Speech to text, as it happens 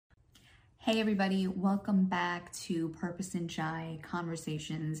Hey everybody, welcome back to Purpose and Chai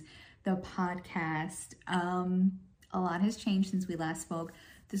Conversations, the podcast. A lot has changed since we last spoke.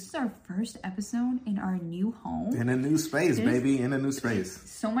 This is our first episode in our new home. In a new space, baby, in a new space.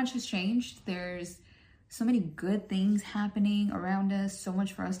 So much has changed. There's so many good things happening around us, so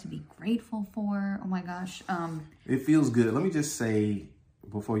much for us to be grateful for. Oh my gosh. It feels good. Let me just say,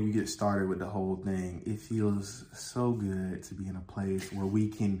 before you get started with the whole thing, it feels so good to be in a place where we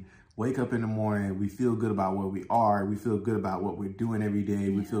can wake up in the morning, we feel good about where we are, we feel good about what we're doing every day,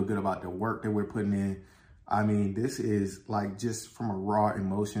 we feel good about the work that we're putting in. I mean, this is like, just from a raw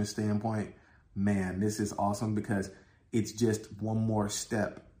emotion standpoint, man, this is awesome because it's just one more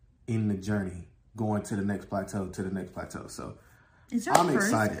step in the journey going to the next plateau, So it's our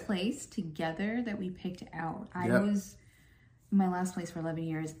first place together that we picked out. I was in my last place for 11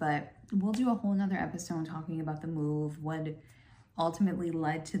 years, but we'll do a whole nother episode talking about the move, what ultimately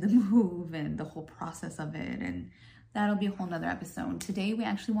led to the move and the whole process of it, and that'll be a whole nother episode. Today we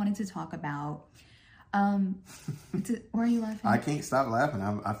actually wanted to talk about why are you laughing? I can't stop laughing.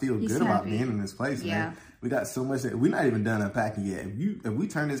 I feel good about being in this place, man. We got so much that we're not even done unpacking yet. If we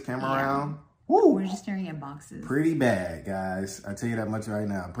turn this camera around, we're just staring at boxes. Pretty bad, guys. I tell you that much right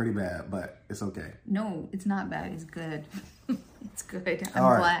now. Pretty bad, but it's okay. No, it's not bad. It's good. It's good.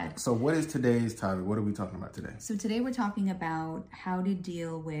 I'm glad. So what is today's topic? What are we talking about today? So today we're talking about how to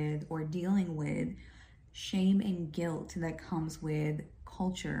deal with, or dealing with, shame and guilt that comes with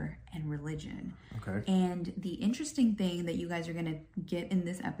culture and religion. Okay. And the interesting thing that you guys are going to get in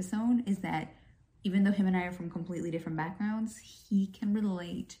this episode is that even though him and I are from completely different backgrounds, he can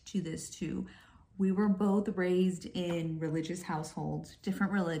relate to this too. We were both raised in religious households,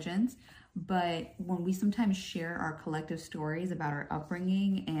 different religions, but when we sometimes share our collective stories about our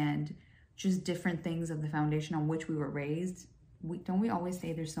upbringing and just different things of the foundation on which we were raised, don't we always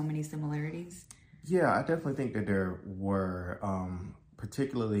say there's so many similarities? Yeah, I definitely think that there were,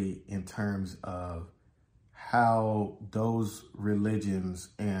 particularly in terms of how those religions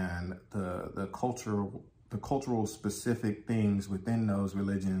and the cultural specific things within those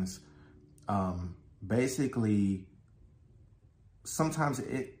religions, basically, sometimes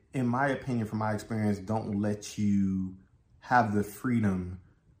in my opinion, from my experience, don't let you have the freedom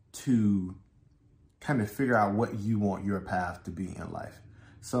to kind of figure out what you want your path to be in life.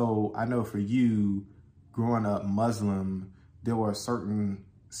 So I know for you, growing up Muslim, there were a certain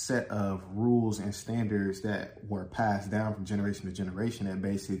set of rules and standards that were passed down from generation to generation that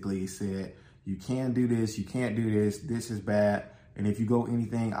basically said, you can do this, you can't do this, this is bad. And if you go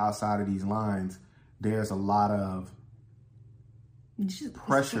anything outside of these lines, there's a lot of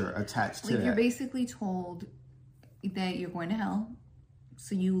pressure attached to that. You're basically told that you're going to hell.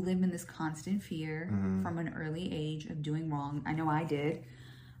 So you live in this constant fear from an early age of doing wrong. I know I did.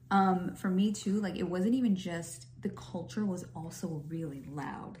 For me too, like, it wasn't even just the culture was also really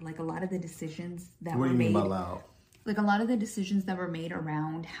loud. Like, a lot of the decisions that were made. What do you mean by loud? Like, a lot of the decisions that were made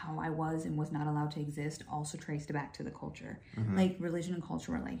around how I was and was not allowed to exist also traced back to the culture. Like, religion and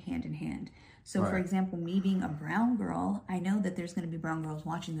culture were like hand in hand. So, for example, me being a brown girl, I know that there's going to be brown girls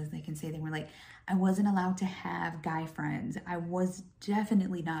watching this. They can say they were like, I wasn't allowed to have guy friends. I was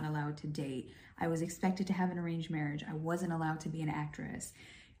definitely not allowed to date. I was expected to have an arranged marriage. I wasn't allowed to be an actress.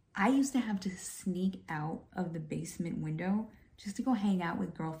 I used to have to sneak out of the basement window just to go hang out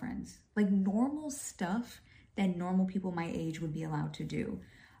with girlfriends. Like, normal stuff that normal people my age would be allowed to do.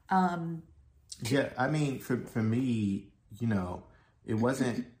 Yeah, I mean, for me, you know, it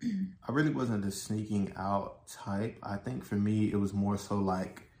wasn't, I really wasn't the sneaking out type. I think for me, it was more so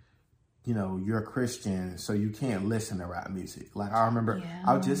like, you know, you're a Christian, so you can't listen to rap music. Like, I remember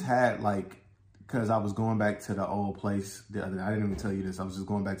I just had like, because I was going back to the old place the other day. I didn't even tell you this. I was just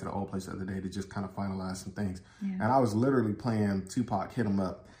going back to the old place the other day to just kind of finalize some things. And I was literally playing Tupac Hit 'Em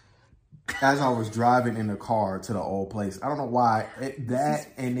Up as I was driving in the car to the old place. I don't know why.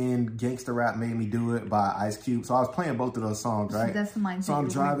 And then Gangsta Rap Made Me Do It by Ice Cube. So I was playing both of those songs, right? That's the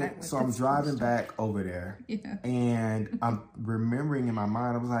mindset. So I'm driving back over there. And I'm remembering in my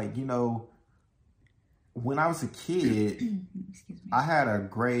mind, I was like, you know, when I was a kid, I had a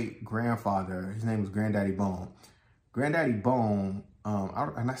great grandfather. His name was Granddaddy Bone. Granddaddy Bone,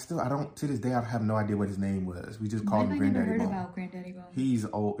 to this day, I have no idea what his name was. We just called him Granddaddy Bone. I've never heard about Granddaddy Bone. He's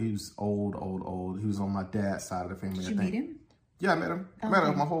old. He was old. He was on my dad's side of the family. Did you meet him? Yeah, I met him. I met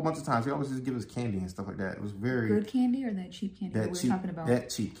him a whole bunch of times. He always just give us candy and stuff like that. It was very good candy, or that cheap candy that we're talking about?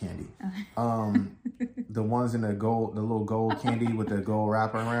 That cheap candy. The ones in the little gold candy with the gold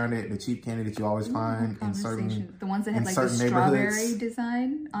wrapper around it, the cheap candy that you always find in certain, the ones that had like the strawberry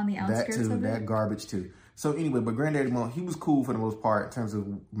design on the outskirts of it. That garbage too. So anyway, but Granddaddy Mo, he was cool for the most part in terms of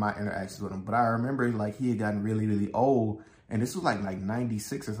my interactions with him. But I remember like he had gotten really, really old. And this was like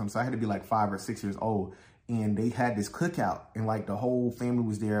 96 or something. So I had to be like 5 or 6 years old. And they had this cookout and like the whole family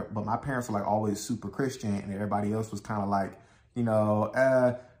was there. But my parents were like always super Christian and everybody else was kind of like, you know,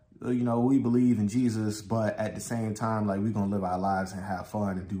 we believe in Jesus, but at the same time, like we're going to live our lives and have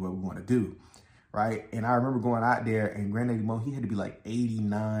fun and do what we want to do. Right. And I remember going out there and Granddaddy Mo, he had to be like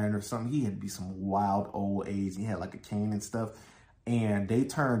 89 or something. He had to be some wild old age. He had like a cane and stuff. And they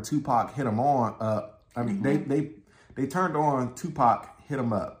turned Tupac Hit 'Em On up. I mean, they turned on Tupac Hit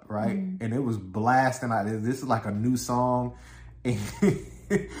 'Em Up. Right. And it was blasting out. This is like a new song. And,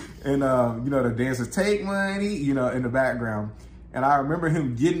 the dancers take money, in the background. And I remember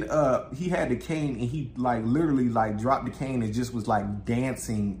him getting up, he had the cane and he like literally like dropped the cane and just was like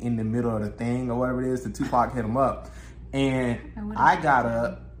dancing in the middle of the thing or whatever it is to Tupac Hit 'Em Up. And I got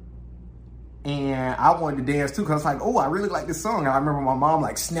up and I wanted to dance too because I was like, oh, I really like this song. And I remember my mom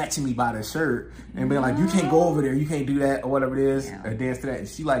like snatching me by the shirt and being like, you can't go over there, you can't do that or whatever it is, or dance to that. And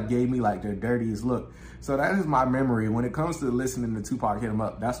she like gave me like the dirtiest look. So that is my memory. When it comes to listening to Tupac Hit 'Em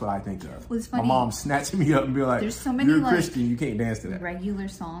Up, that's what I think of. Well, it's funny. My mom snatching me up and be like, there's so many, you're a like, Christian, you can't dance to that. Regular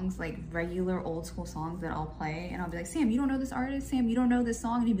songs, like regular old school songs that I'll play. And I'll be like, Sam, you don't know this artist? Sam, you don't know this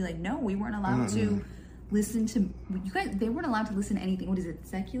song? And he'd be like, no, we weren't allowed to listen to, you guys, they weren't allowed to listen to anything. What is it,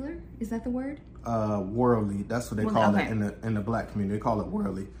 secular? Is that the word? Worldly. That's what they call it in the black community. They call it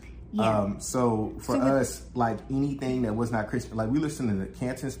worldly. Yeah. So for us, like anything that was not Christian, like we listened to the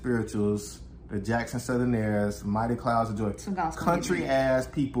Canton Spirituals, the Jackson Southerners, Mighty Clouds of Joy, country ass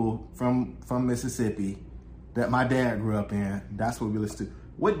people from Mississippi that my dad grew up in. That's what we listened to.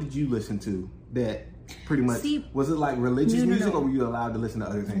 What did you listen to that pretty much, was it like religious music or were you allowed to listen to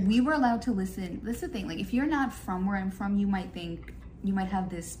other things? We were allowed to listen. That's the thing. Like if you're not from where I'm from, you might have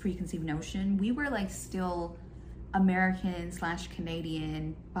this preconceived notion. We were like still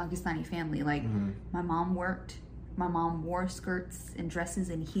American/Canadian Pakistani family. Like my mom worked. My mom wore skirts and dresses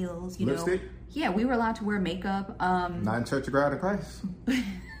and heels, Lipstick? Yeah, we were allowed to wear makeup. Not in Church of God in Christ.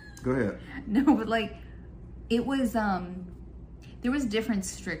 Go ahead. No, but like, it was, there was different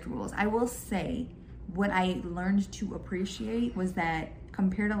strict rules. I will say, what I learned to appreciate was that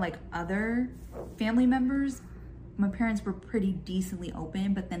compared to like other family members, my parents were pretty decently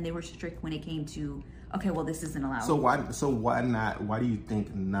open, but then they were strict when it came to, okay, well, this isn't allowed. So why do you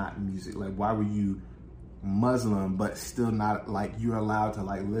think not music? Like, why were you Muslim but still not, like, you're allowed to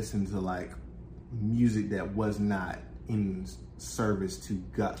like listen to like music that was not in service to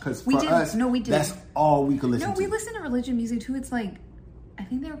God? Because for us, we did. That's all we could listen to. No, we listened to religion music too. It's like, I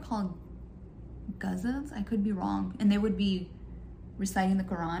think they were called ghazals. I could be wrong. And they would be reciting the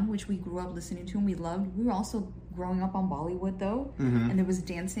Quran, which we grew up listening to and we loved. We were also growing up on Bollywood though, and there was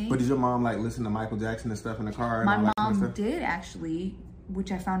dancing. But did your mom like listen to Michael Jackson and stuff in the car? My mom did actually,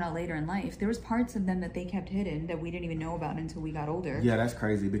 which I found out later in life. There was parts of them that they kept hidden that we didn't even know about until we got older. Yeah, that's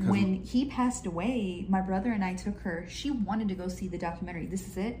crazy because when he passed away, my brother and I took her. She wanted to go see the documentary. This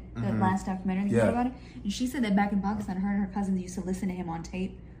is it, the last documentary you heard about it. And she said that back in Pakistan, her and her cousins used to listen to him on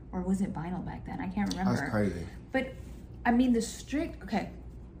tape, or was it vinyl back then? I can't remember. That's crazy. But I mean, the strictness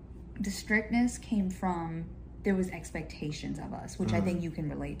came from, there was expectations of us, which I think you can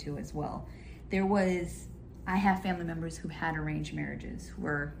relate to as well. I have family members who had arranged marriages who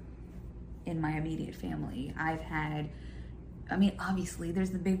were in my immediate family. Obviously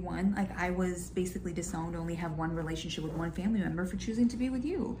there's the big one. Like I was basically disowned, only have one relationship with one family member for choosing to be with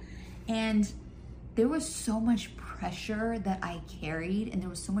you. And there was so much pressure that I carried and there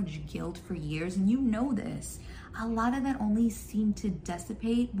was so much guilt for years. And you know this, a lot of that only seemed to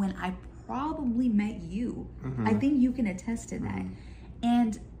dissipate when I probably met you. I think you can attest to that.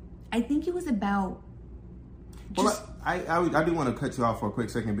 And I think it was about, I do want to cut you off for a quick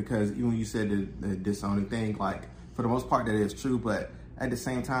second because even when you said the disowning thing, like for the most part that is true, but at the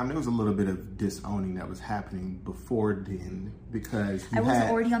same time there was a little bit of disowning that was happening before then because I was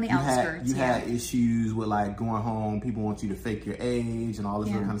already on the outskirts. You had issues with like going home, people want you to fake your age and all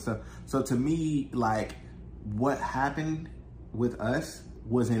this other kind of stuff. So to me, like what happened with us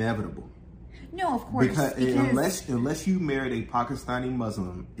was inevitable. No, of course. Because unless you married a Pakistani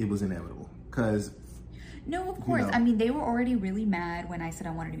Muslim, it was inevitable. No, of course. I mean, they were already really mad when I said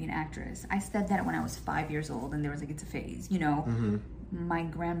I wanted to be an actress. I said that when I was 5 years old, and there was like, it's a phase, My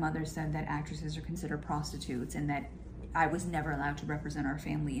grandmother said that actresses are considered prostitutes, and that I was never allowed to represent our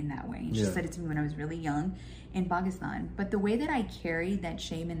family in that way. And she said it to me when I was really young in Pakistan. But the way that I carried that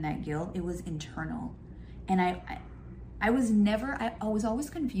shame and that guilt, it was internal. And I was always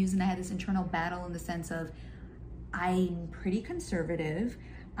confused, and I had this internal battle in the sense of, I'm pretty conservative,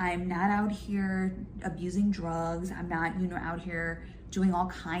 I'm not out here abusing drugs. I'm not, out here doing all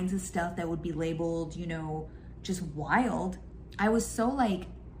kinds of stuff that would be labeled, just wild. I was so like,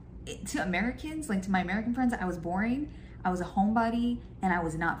 to Americans, like to my American friends, I was boring. I was a homebody and I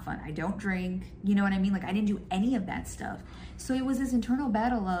was not fun. I don't drink. You know what I mean? Like I didn't do any of that stuff. So it was this internal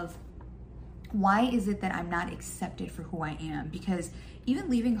battle of, why is it that I'm not accepted for who I am? Because even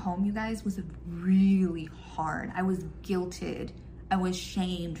leaving home, you guys, was really hard. I was guilted. I was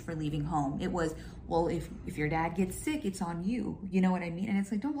shamed for leaving home. It was, well, if your dad gets sick, it's on you. You know what I mean? And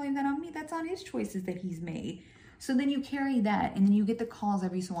it's like, don't blame that on me. That's on his choices that he's made. So then you carry that, and then you get the calls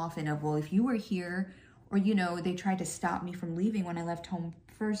every so often of, well, if you were here, or, they tried to stop me from leaving when I left home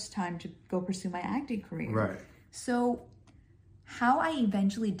first time to go pursue my acting career. Right. So how I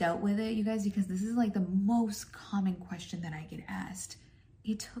eventually dealt with it, you guys, because this is like the most common question that I get asked.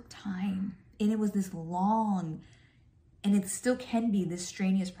 It took time, and it was this long, and it still can be this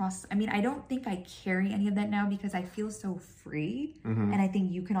strenuous process. I mean, I don't think I carry any of that now because I feel so free. And I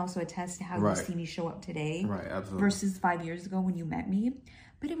think you can also attest to how you see me show up today. Right, absolutely. Versus 5 years ago when you met me.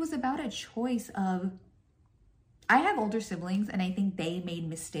 But it was about a choice of, I have older siblings and I think they made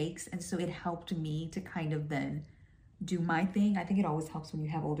mistakes. And so it helped me to kind of then do my thing. I think it always helps when you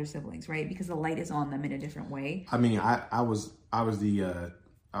have older siblings, right? Because the light is on them in a different way. I mean, I was a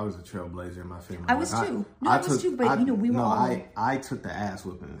trailblazer in my family. I was too. I was too, but we were all... I took the ass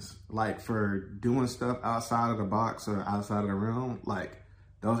whoopings. Like, for doing stuff outside of the box or outside of the realm, like,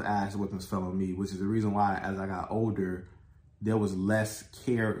 those ass whoopings fell on me, which is the reason why, as I got older, there was less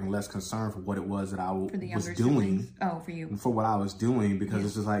care and less concern for what it was that I was doing. Siblings. Oh, for you. For what I was doing, because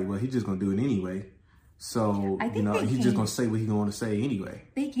it's just like, well, he's just going to do it anyway. So, he's just going to say what he's going to say anyway.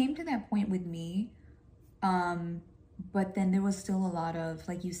 They came to that point with me, but then there was still a lot of,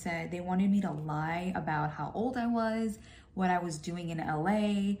 like you said, they wanted me to lie about how old I was, what I was doing in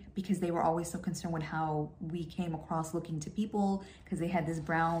LA, because they were always so concerned with how we came across looking to people, because they had this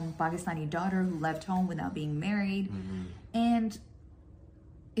brown Pakistani daughter who left home without being married. And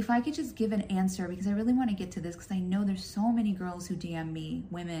if I could just give an answer, because I really want to get to this, because I know there's so many girls who DM me,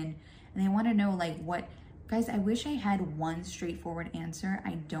 women, and they want to know, like, what... Guys, I wish I had one straightforward answer.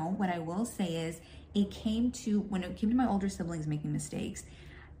 I don't. What I will say is, when it came to my older siblings making mistakes,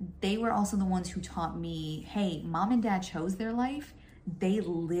 they were also the ones who taught me, hey, mom and dad chose their life. They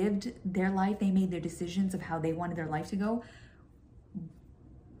lived their life. They made their decisions of how they wanted their life to go.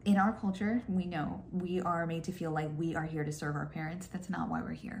 In our culture, we know we are made to feel like we are here to serve our parents. That's not why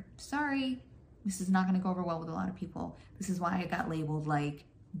we're here. Sorry. This is not going to go over well with a lot of people. This is why I got labeled like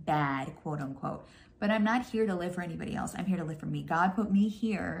bad, quote unquote. But I'm not here to live for anybody else. I'm here to live for me. God put me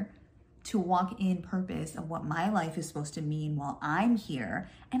here to walk in purpose of what my life is supposed to mean while I'm here,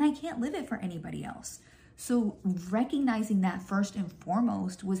 and I can't live it for anybody else. So recognizing that first and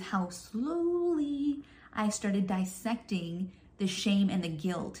foremost was how slowly I started dissecting the shame and the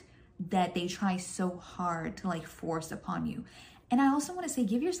guilt that they try so hard to like force upon you. And I also want to say,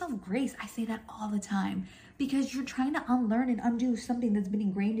 give yourself grace. I say that all the time, because you're trying to unlearn and undo something that's been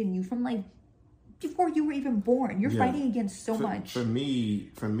ingrained in you from like before you were even born. You're fighting against so much. For me,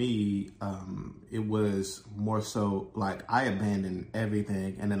 it was more so like I abandoned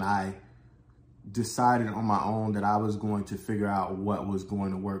everything, and then I decided on my own that I was going to figure out what was going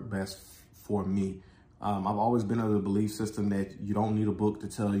to work best for me. I've always been of the belief system that you don't need a book to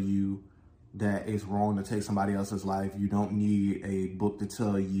tell you that it's wrong to take somebody else's life. You don't need a book to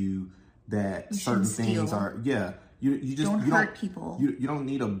tell you that certain things are, You don't hurt people. You don't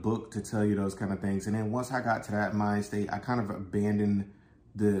need a book to tell you those kind of things. And then once I got to that mind state, I kind of abandoned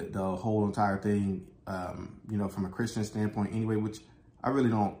the whole entire thing, from a Christian standpoint anyway, which I really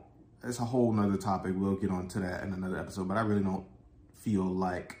don't. It's a whole nother topic. We'll get on to that in another episode. But I really don't feel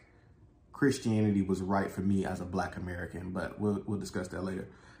like Christianity was right for me as a Black American. But we'll discuss that later.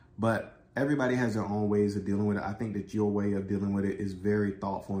 But everybody has their own ways of dealing with it. I think that your way of dealing with it is very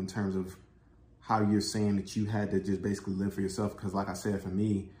thoughtful in terms of how you're saying that you had to just basically live for yourself. Because like I said, for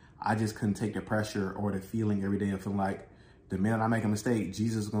me, I just couldn't take the pressure or the feeling every day of feeling like the minute I make a mistake,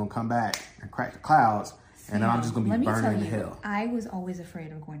 Jesus is going to come back and crack the clouds. And then I'm just going to be burning in hell. I was always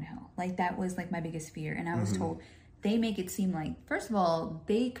afraid of going to hell. Like, that was like my biggest fear. And I was told, they make it seem like, first of all,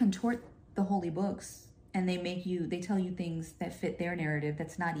 they contort the holy books. And they tell you things that fit their narrative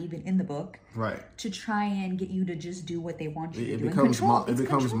that's not even in the book. Right. To try and get you to just do what they want you to do. It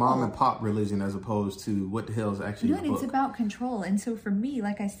becomes mom and pop religion as opposed to what the hell is actually in the book. It's about control. And so for me,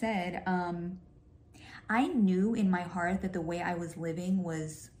 like I said, I knew in my heart that the way I was living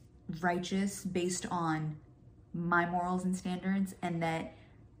was righteous based on my morals and standards, and that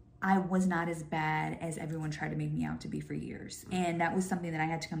I was not as bad as everyone tried to make me out to be for years. And that was something that I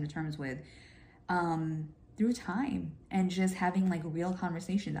had to come to terms with through time and just having like real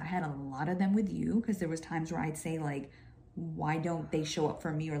conversations. I had a lot of them with you because there was times where I'd say like, why don't they show up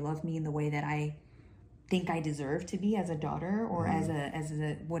for me or love me in the way that I think I deserve to be as a daughter or as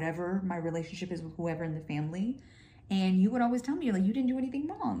a whatever my relationship is with whoever in the family. And you would always tell me, like, you didn't do anything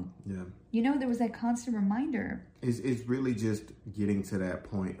wrong. Yeah. You know, there was that constant reminder. It's really just getting to that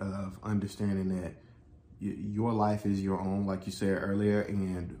point of understanding that your life is your own, like you said earlier,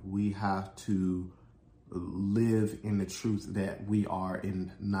 and we have to live in the truth that we are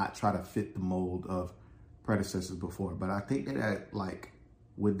and not try to fit the mold of predecessors before. But I think that, like,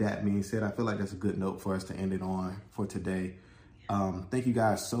 with that being said, I feel like that's a good note for us to end it on for today. Thank you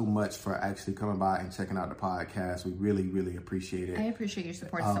guys so much for actually coming by and checking out the podcast. We really, really appreciate it. I appreciate your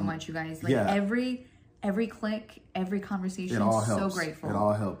support so much, you guys. Like every click, every conversation, it all helps. So grateful. It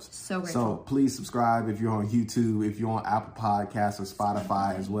all helps. So grateful. So please subscribe if you're on YouTube, if you're on Apple Podcasts or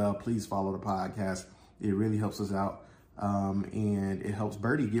Spotify as well. Please follow the podcast. It really helps us out. And it helps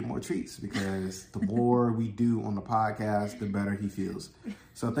Birdie get more treats because the more we do on the podcast, the better he feels.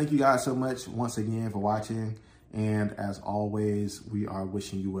 So thank you guys so much once again for watching. And as always, we are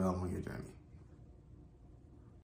wishing you well on your journey.